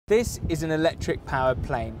This is an electric-powered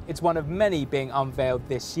plane. It's one of many being unveiled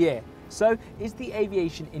this year. So, is the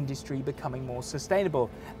aviation industry becoming more sustainable?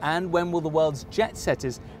 And when will the world's jet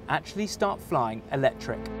setters actually start flying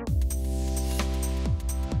electric?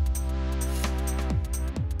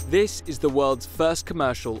 This is the world's first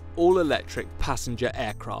commercial all-electric passenger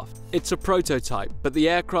aircraft. It's a prototype, but the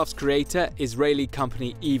aircraft's creator, Israeli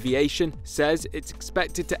company Eviation, says it's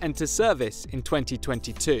expected to enter service in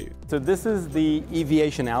 2022. So this is the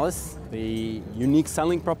Eviation Alice. The unique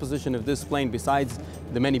selling proposition of this plane, besides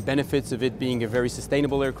the many benefits of it being a very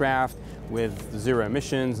sustainable aircraft with zero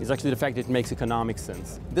emissions, is actually the fact that it makes economic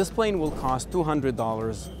sense. This plane will cost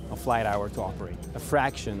 $200 a flight hour to operate, a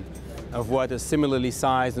fraction of what a similarly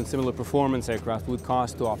sized and similar performance aircraft would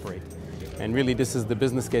cost to operate. And really, this is the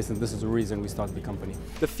business case, and this is the reason we started the company.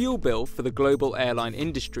 The fuel bill for the global airline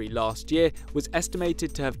industry last year was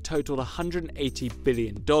estimated to have totaled $180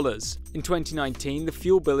 billion. In 2019, the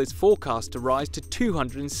fuel bill is forecast to rise to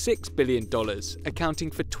 $206 billion,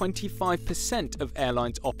 accounting for 25% of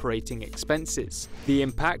airlines' operating expenses. The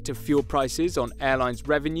impact of fuel prices on airlines'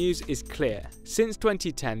 revenues is clear. Since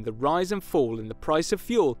 2010, the rise and fall in the price of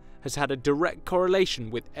fuel has had a direct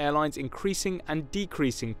correlation with airlines increasing and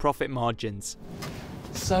decreasing profit margins.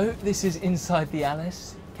 So this is inside the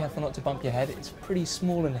Alice. Careful not to bump your head. It's pretty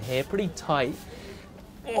small in here, pretty tight.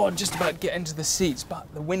 Oh, just about to get into the seats,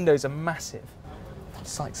 but the windows are massive.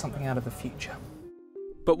 It's like something out of the future.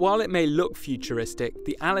 But while it may look futuristic,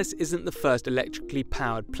 the Alice isn't the first electrically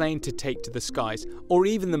powered plane to take to the skies, or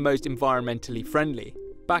even the most environmentally friendly.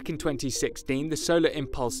 Back in 2016, the Solar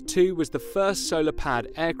Impulse 2 was the first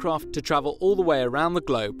solar-powered aircraft to travel all the way around the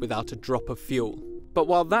globe without a drop of fuel. But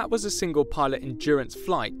while that was a single-pilot endurance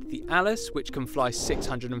flight, the Alice, which can fly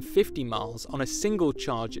 650 miles on a single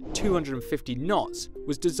charge at 250 knots,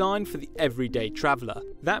 was designed for the everyday traveller.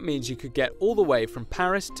 That means you could get all the way from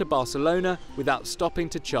Paris to Barcelona without stopping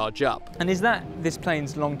to charge up. And is that this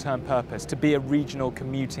plane's long-term purpose, to be a regional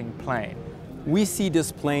commuting plane? We see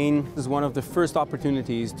this plane as one of the first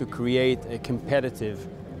opportunities to create a competitive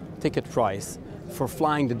ticket price for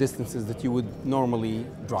flying the distances that you would normally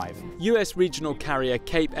drive. US regional carrier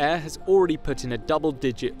Cape Air has already put in a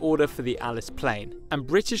double-digit order for the Alice plane, and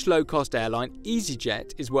British low-cost airline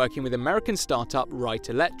EasyJet is working with American startup Wright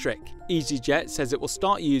Electric. EasyJet says it will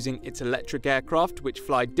start using its electric aircraft, which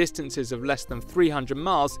fly distances of less than 300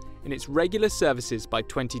 miles, in its regular services by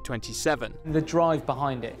 2027. The drive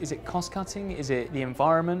behind it, is it cost-cutting, is it the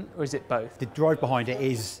environment, or is it both? The drive behind it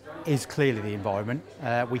is clearly the environment.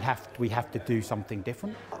 We have to do something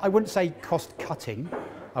different. I wouldn't say cost-cutting.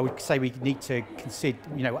 I would say we need to consider,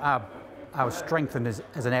 our strength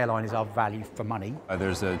as an airline is our value for money.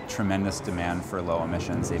 There's a tremendous demand for low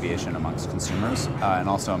emissions aviation amongst consumers and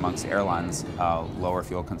also amongst airlines. Lower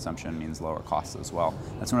fuel consumption means lower costs as well.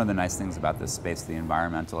 That's one of the nice things about this space. The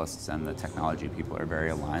environmentalists and the technology people are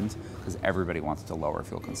very aligned because everybody wants to lower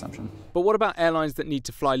fuel consumption. But what about airlines that need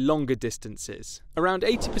to fly longer distances? Around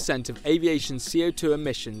 80% of aviation's CO2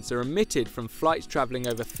 emissions are emitted from flights travelling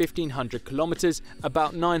over 1,500 kilometres,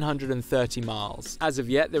 about 930 miles. As of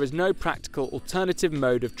yet, there is no practical alternative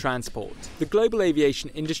mode of transport. The global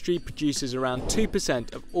aviation industry produces around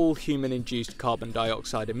 2% of all human-induced carbon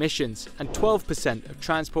dioxide emissions and 12% of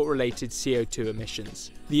transport-related CO2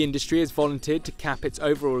 emissions. The industry has volunteered to cap its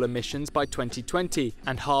overall emissions by 2020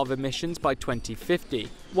 and halve emissions by 2050.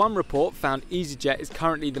 One report found EasyJet is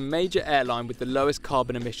currently the major airline with the lowest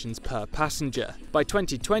carbon emissions per passenger. By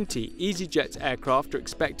 2020, EasyJet's aircraft are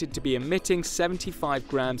expected to be emitting 75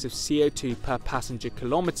 grams of CO2 per passenger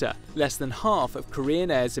kilometre, less than half of Korean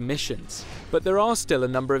Air's emissions. But there are still a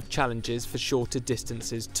number of challenges for shorter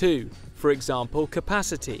distances too. For example,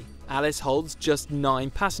 capacity. Alice holds just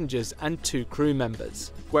 9 passengers and 2 crew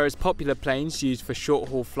members, whereas popular planes used for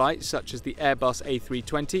short-haul flights such as the Airbus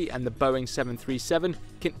A320 and the Boeing 737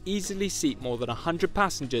 can easily seat more than 100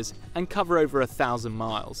 passengers and cover over 1,000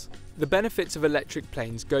 miles. The benefits of electric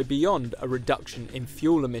planes go beyond a reduction in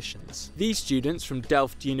fuel emissions. These students from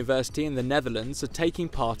Delft University in the Netherlands are taking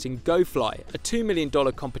part in GoFly, a $2 million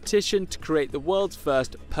competition to create the world's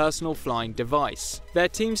first personal flying device. Their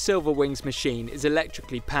Team Silverwings machine is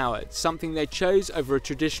electrically powered, something they chose over a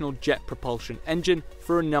traditional jet propulsion engine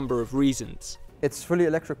for a number of reasons. It's fully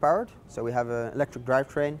electric powered, so we have an electric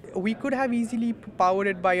drivetrain. We could have easily powered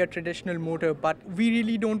it by a traditional motor, but we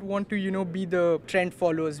really don't want to, be the trend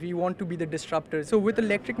followers. We want to be the disruptors. So with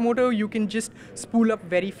electric motor, you can just spool up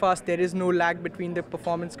very fast. There is no lag between the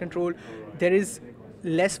performance control. There is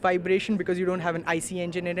less vibration because you don't have an IC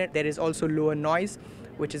engine in it. There is also lower noise,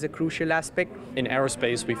 which is a crucial aspect. In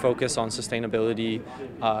aerospace, we focus on sustainability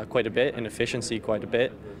quite a bit and efficiency quite a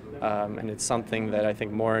bit. and it's something that I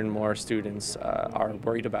think more and more students are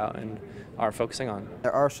worried about and are focusing on.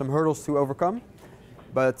 There are some hurdles to overcome,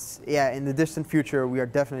 but yeah, in the distant future we are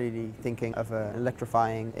definitely thinking of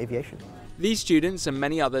electrifying aviation. These students and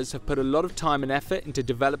many others have put a lot of time and effort into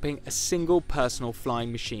developing a single personal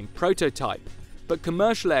flying machine prototype, but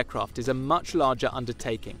commercial aircraft is a much larger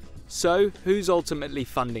undertaking. So, who's ultimately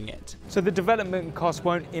funding it? So the development cost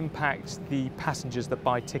won't impact the passengers that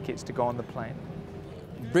buy tickets to go on the plane?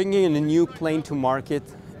 Bringing a new plane to market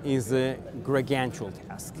is a gargantuan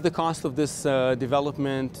task. The cost of this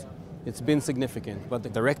development, it's been significant, but the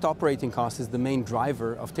direct operating cost is the main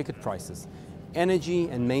driver of ticket prices. Energy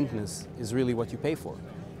and maintenance is really what you pay for.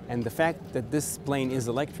 And the fact that this plane is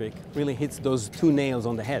electric really hits those two nails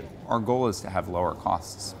on the head. Our goal is to have lower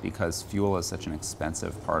costs because fuel is such an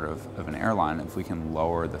expensive part of an airline. If we can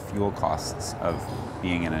lower the fuel costs of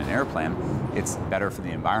being in an airplane, it's better for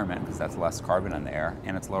the environment because that's less carbon in the air,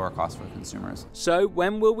 and it's lower cost for consumers. So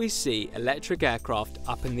when will we see electric aircraft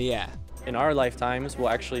up in the air? In our lifetimes, we'll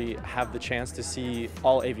actually have the chance to see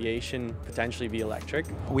all aviation potentially be electric.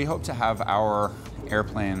 We hope to have our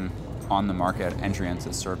airplane on the market, entry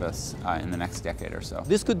into service in the next decade or so.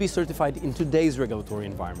 This could be certified in today's regulatory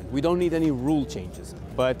environment. We don't need any rule changes,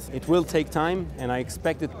 but it will take time, and I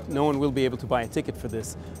expect that no one will be able to buy a ticket for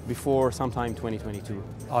this before sometime 2022.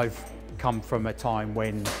 I've come from a time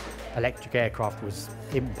when electric aircraft was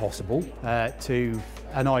impossible to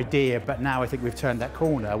an idea, but now I think we've turned that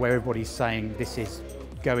corner where everybody's saying this is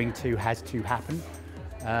has to happen,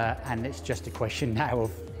 and it's just a question now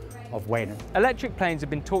of when. Electric planes have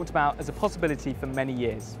been talked about as a possibility for many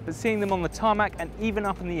years, but seeing them on the tarmac and even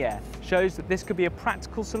up in the air shows that this could be a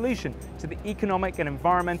practical solution to the economic and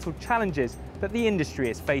environmental challenges that the industry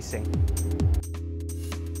is facing.